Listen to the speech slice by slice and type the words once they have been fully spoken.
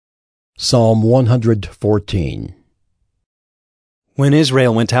Psalm 114. When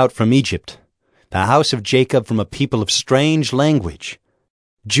Israel went out from Egypt, the house of Jacob from a people of strange language,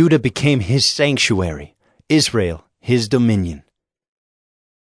 Judah became his sanctuary, Israel his dominion.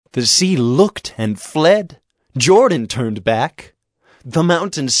 The sea looked and fled, Jordan turned back. The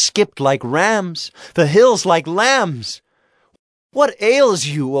mountains skipped like rams, the hills like lambs. What ails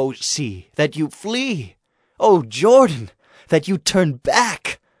you, O sea, that you flee? O Jordan, that you turn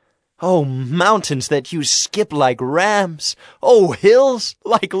back? O mountains, that you skip like rams, O hills,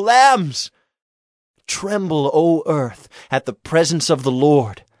 like lambs! Tremble, O earth, at the presence of the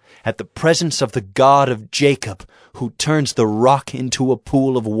Lord, at the presence of the God of Jacob, who turns the rock into a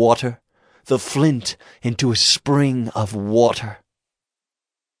pool of water, the flint into a spring of water.